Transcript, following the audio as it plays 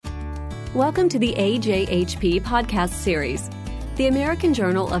Welcome to the AJHP podcast series. The American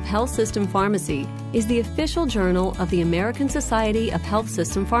Journal of Health System Pharmacy is the official journal of the American Society of Health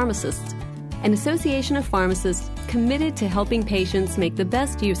System Pharmacists, an association of pharmacists committed to helping patients make the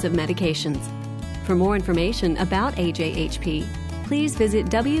best use of medications. For more information about AJHP, please visit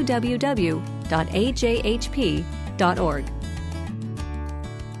www.ajhp.org.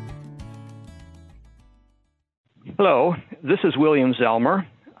 Hello, this is William Zellmer.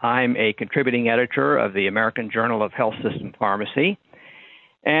 I'm a contributing editor of the American Journal of Health System Pharmacy,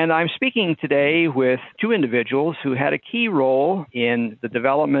 and I'm speaking today with two individuals who had a key role in the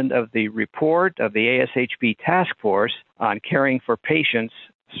development of the report of the ASHP Task Force on caring for patients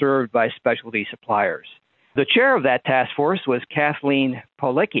served by specialty suppliers. The chair of that task force was Kathleen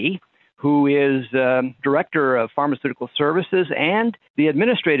Policki, who is Director of Pharmaceutical Services and the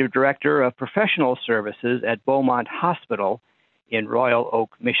Administrative Director of Professional Services at Beaumont Hospital in Royal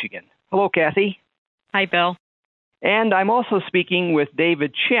Oak, Michigan. Hello, Kathy. Hi, Bill. And I'm also speaking with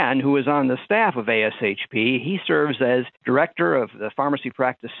David Chen, who is on the staff of ASHP. He serves as Director of the Pharmacy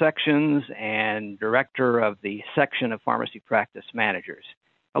Practice Sections and Director of the Section of Pharmacy Practice Managers.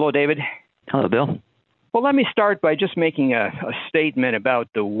 Hello, David. Hello, Bill. Well, let me start by just making a statement about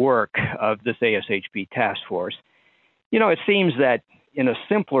the work of this ASHP task force. You know, it seems that in a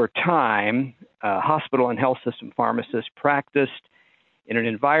simpler time, hospital and health system pharmacists practiced in an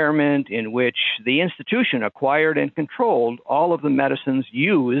environment in which the institution acquired and controlled all of the medicines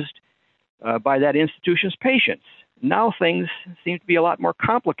used by that institution's patients. Now things seem to be a lot more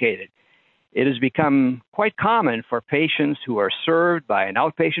complicated. It has become quite common for patients who are served by an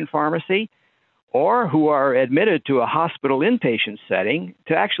outpatient pharmacy or who are admitted to a hospital inpatient setting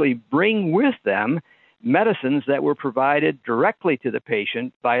to actually bring with them medicines that were provided directly to the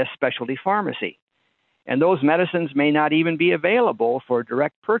patient by a specialty pharmacy. And those medicines may not even be available for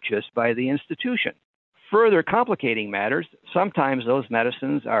direct purchase by the institution. Further complicating matters, sometimes those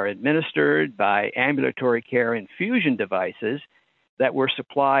medicines are administered by ambulatory care infusion devices that were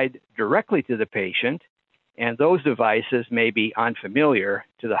supplied directly to the patient, and those devices may be unfamiliar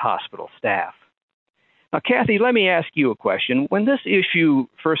to the hospital staff. Now, Kathy, let me ask you a question. When this issue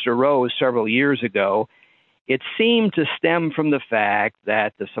first arose several years ago, it seemed to stem from the fact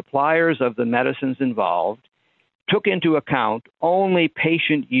that the suppliers of the medicines involved took into account only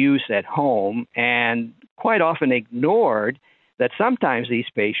patient use at home and quite often ignored that sometimes these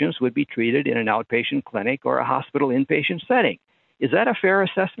patients would be treated in an outpatient clinic or a hospital inpatient setting. Is that a fair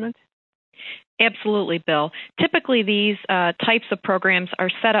assessment? Absolutely, Bill. Typically, these types of programs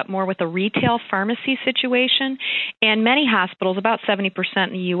are set up more with a retail pharmacy situation, and many hospitals, about 70%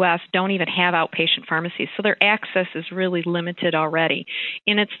 in the U.S., don't even have outpatient pharmacies, so their access is really limited already.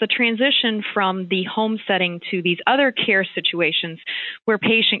 And it's the transition from the home setting to these other care situations where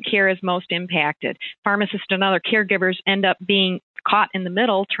patient care is most impacted. Pharmacists and other caregivers end up being caught in the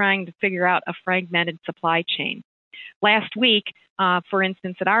middle trying to figure out a fragmented supply chain. Last week, for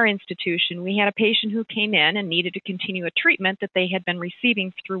instance, at our institution, we had a patient who came in and needed to continue a treatment that they had been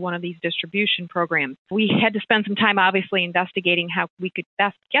receiving through one of these distribution programs. We had to spend some time, obviously, investigating how we could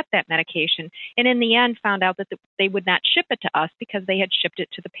best get that medication, and in the end found out that they would not ship it to us because they had shipped it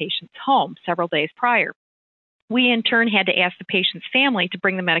to the patient's home several days prior. We, in turn, had to ask the patient's family to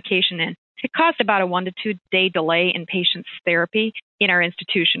bring the medication in. It caused about a 1 to 2 day delay in patient's therapy in our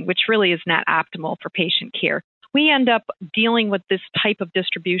institution, which really is not optimal for patient care. We end up dealing with this type of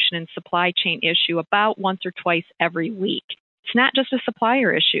distribution and supply chain issue about once or twice every week. It's not just a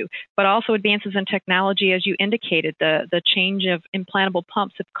supplier issue, but also advances in technology, as you indicated. The change of implantable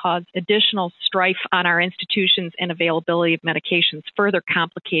pumps have caused additional strife on our institutions and availability of medications, further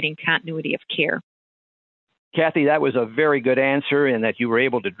complicating continuity of care. Kathy, that was a very good answer in that you were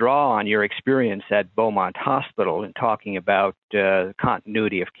able to draw on your experience at Beaumont Hospital in talking about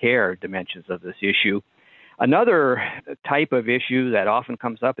continuity of care dimensions of this issue. Another type of issue that often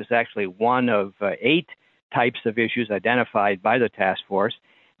comes up is actually one of 8 types of issues identified by the task force,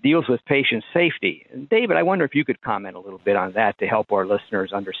 deals with patient safety. And David, I wonder if you could comment a little bit on that to help our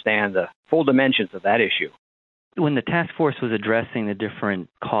listeners understand the full dimensions of that issue. When the task force was addressing the different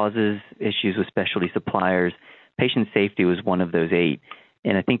causes, issues with specialty suppliers, patient safety was one of those 8.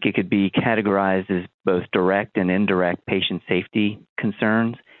 And I think it could be categorized as both direct and indirect patient safety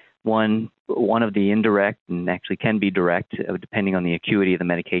concerns. One of the indirect, and actually can be direct, depending on the acuity of the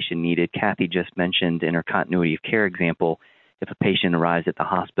medication needed. Kathy just mentioned in her continuity of care example, if a patient arrives at the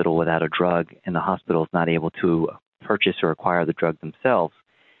hospital without a drug and the hospital is not able to purchase or acquire the drug themselves.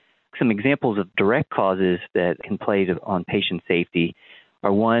 Some examples of direct causes that can play on patient safety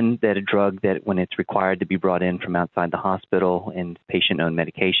are one, that a drug that when it's required to be brought in from outside the hospital and patient-owned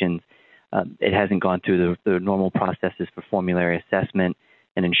medications, It hasn't gone through the normal processes for formulary assessment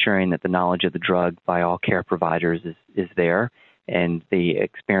and ensuring that the knowledge of the drug by all care providers is there, and the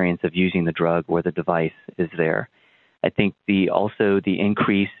experience of using the drug or the device is there. I think also the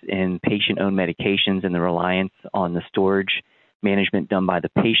increase in patient-owned medications and the reliance on the storage management done by the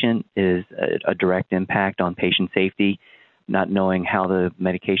patient is a direct impact on patient safety. Not knowing how the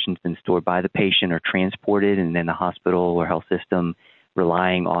medication's been stored by the patient or transported, and then the hospital or health system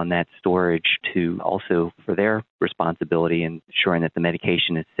relying on that storage to also for their responsibility in ensuring that the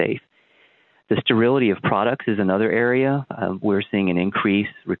medication is safe. The sterility of products is another area. We're seeing an increased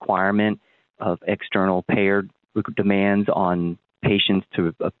requirement of external payer demands on patients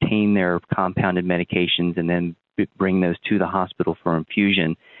to obtain their compounded medications and then bring those to the hospital for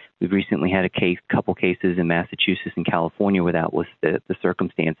infusion. We've recently had a couple cases in Massachusetts and California where that was the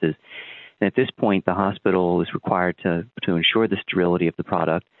circumstances. And at this point, the hospital is required to ensure the sterility of the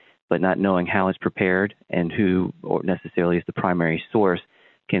product, but not knowing how it's prepared and who or necessarily is the primary source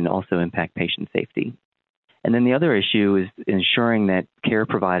can also impact patient safety. And then the other issue is ensuring that care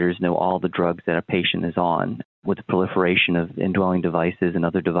providers know all the drugs that a patient is on. With the proliferation of indwelling devices and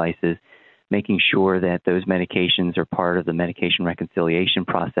other devices, making sure that those medications are part of the medication reconciliation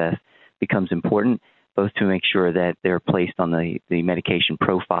process becomes important, both to make sure that they're placed on the medication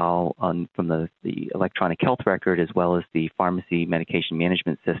profile from the electronic health record as well as the pharmacy medication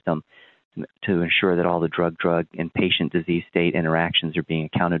management system to ensure that all the drug and patient disease state interactions are being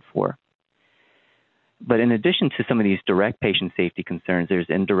accounted for. But in addition to some of these direct patient safety concerns, there's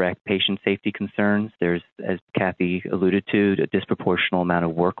indirect patient safety concerns. There's, as Kathy alluded to, a disproportional amount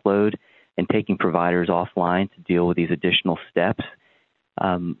of workload and taking providers offline to deal with these additional steps.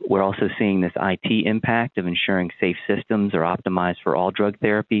 We're also seeing this IT impact of ensuring safe systems are optimized for all drug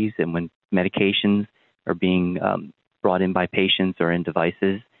therapies, and when medications are being brought in by patients or in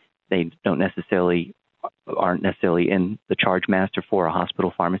devices, they aren't necessarily in the charge master for a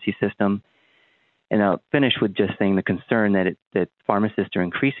hospital pharmacy system. And I'll finish with just saying the concern that pharmacists are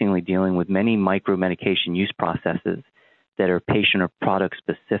increasingly dealing with many micro-medication use processes that are patient or product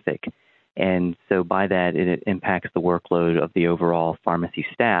specific. And so by that, it impacts the workload of the overall pharmacy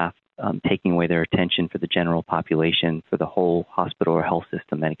staff, taking away their attention for the general population for the whole hospital or health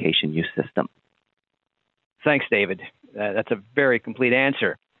system medication use system. Thanks, David. That's a very complete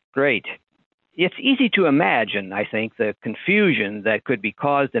answer. Great. It's easy to imagine, I think, the confusion that could be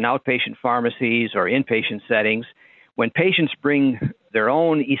caused in outpatient pharmacies or inpatient settings when patients bring their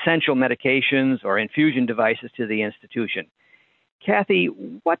own essential medications or infusion devices to the institution. Kathy,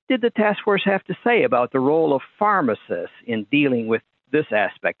 what did the task force have to say about the role of pharmacists in dealing with this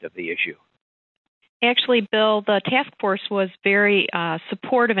aspect of the issue? Actually, Bill, the task force was very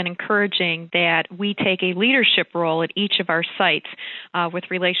supportive and encouraging that we take a leadership role at each of our sites with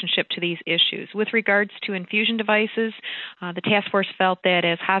relationship to these issues. With regards to infusion devices, the task force felt that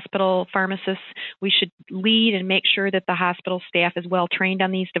as hospital pharmacists, we should lead and make sure that the hospital staff is well trained on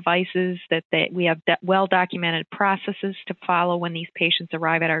these devices, that we have well-documented processes to follow when these patients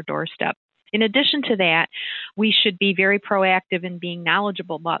arrive at our doorstep. In addition to that, we should be very proactive in being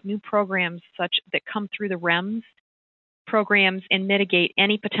knowledgeable about new programs such that come through the REMS programs and mitigate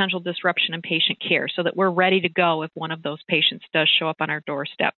any potential disruption in patient care so that we're ready to go if one of those patients does show up on our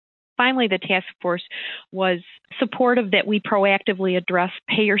doorstep. Finally, the task force was supportive that we proactively address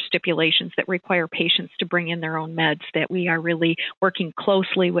payer stipulations that require patients to bring in their own meds, that we are really working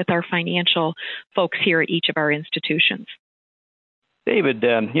closely with our financial folks here at each of our institutions. David,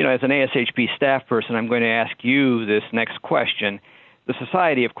 as an ASHP staff person, I'm going to ask you this next question. The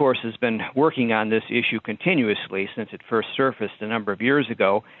Society, of course, has been working on this issue continuously since it first surfaced a number of years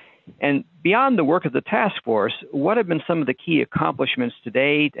ago. And beyond the work of the task force, what have been some of the key accomplishments to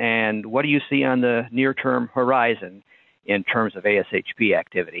date, and what do you see on the near-term horizon in terms of ASHP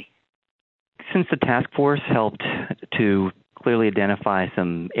activity? Since the task force helped to clearly identify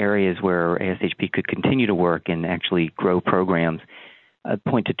some areas where ASHP could continue to work and actually grow programs, I'd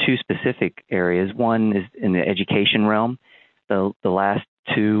point to two specific areas. One is in the education realm. The last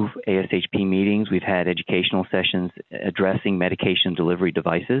two ASHP meetings, we've had educational sessions addressing medication delivery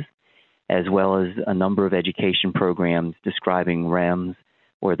devices, as well as a number of education programs describing REMS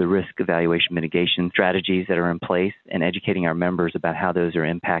or the risk evaluation mitigation strategies that are in place and educating our members about how those are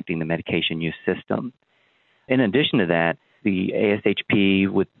impacting the medication use system. In addition to that, the ASHP,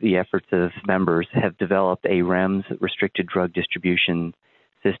 with the efforts of members, have developed a REMS, Restricted Drug Distribution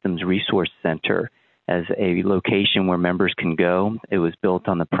Systems Resource Center, as a location where members can go. It was built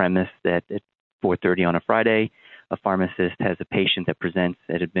on the premise that at 4:30 on a Friday, a pharmacist has a patient that presents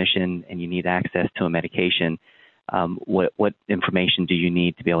at admission and you need access to a medication. what information do you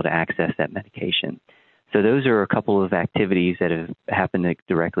need to be able to access that medication. So those are a couple of activities that have happened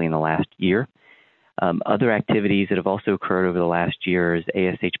directly in the last year. Other activities that have also occurred over the last year is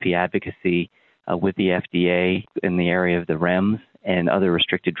ASHP advocacy with the FDA in the area of the REMS and other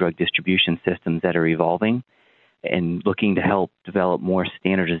restricted drug distribution systems that are evolving and looking to help develop more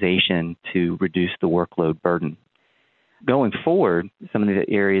standardization to reduce the workload burden. Going forward, some of the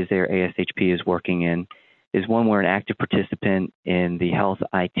areas there ASHP is working in is one, we're an active participant in the health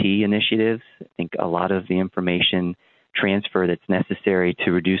IT initiatives. I think a lot of the information transfer that's necessary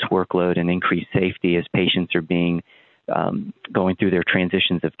to reduce workload and increase safety as patients are being going through their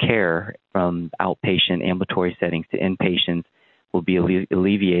transitions of care from outpatient ambulatory settings to inpatient will be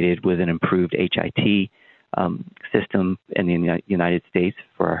alleviated with an improved HIT system in the United States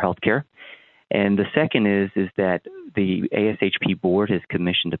for our healthcare. And the second is that the ASHP board has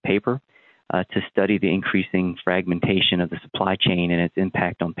commissioned a paper to study the increasing fragmentation of the supply chain and its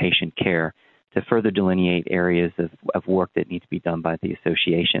impact on patient care to further delineate areas of work that need to be done by the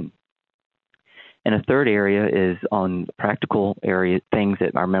association. And a third area is on practical things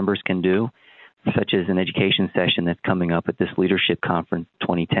that our members can do, such as an education session that's coming up at this Leadership Conference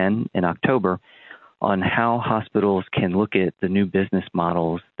 2010 in October on how hospitals can look at the new business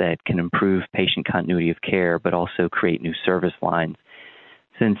models that can improve patient continuity of care, but also create new service lines.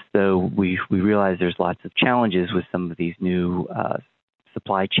 Since, though, we realize there's lots of challenges with some of these new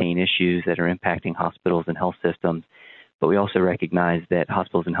supply chain issues that are impacting hospitals and health systems, but we also recognize that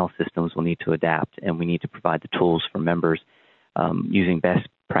hospitals and health systems will need to adapt, and we need to provide the tools for members using best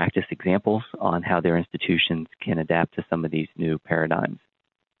practice examples on how their institutions can adapt to some of these new paradigms.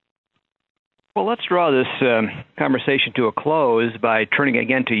 Well, let's draw this conversation to a close by turning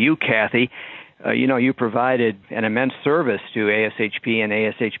again to you, Kathy. You provided an immense service to ASHP and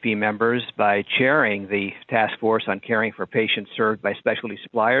ASHP members by chairing the task force on caring for patients served by specialty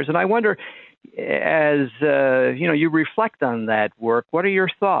suppliers. And I wonder, as you reflect on that work, what are your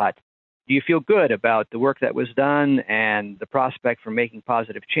thoughts? Do you feel good about the work that was done and the prospect for making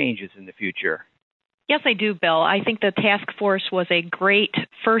positive changes in the future? Yes, I do, Bill. I think the task force was a great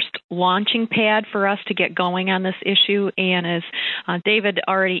first launching pad for us to get going on this issue. And as David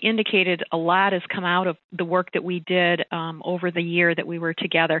already indicated, a lot has come out of the work that we did over the year that we were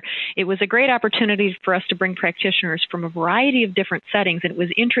together. It was a great opportunity for us to bring practitioners from a variety of different settings. And it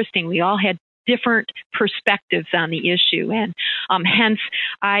was interesting. We all had different perspectives on the issue. And hence,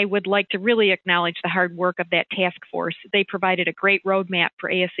 I would like to really acknowledge the hard work of that task force. They provided a great roadmap for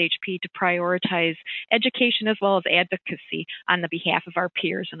ASHP to prioritize education as well as advocacy on the behalf of our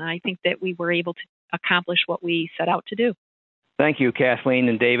peers. And I think that we were able to accomplish what we set out to do. Thank you, Kathleen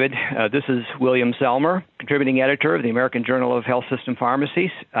and David. This is William Selmer, contributing editor of the American Journal of Health System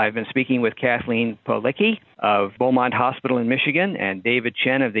Pharmacies. I've been speaking with Kathleen Palicki of Beaumont Hospital in Michigan and David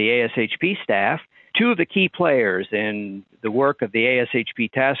Chen of the ASHP staff, two of the key players in the work of the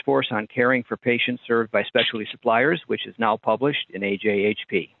ASHP Task Force on Caring for Patients Served by Specialty Suppliers, which is now published in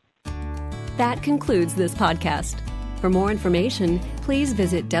AJHP. That concludes this podcast. For more information, please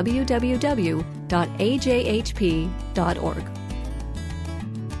visit www.ajhp.org.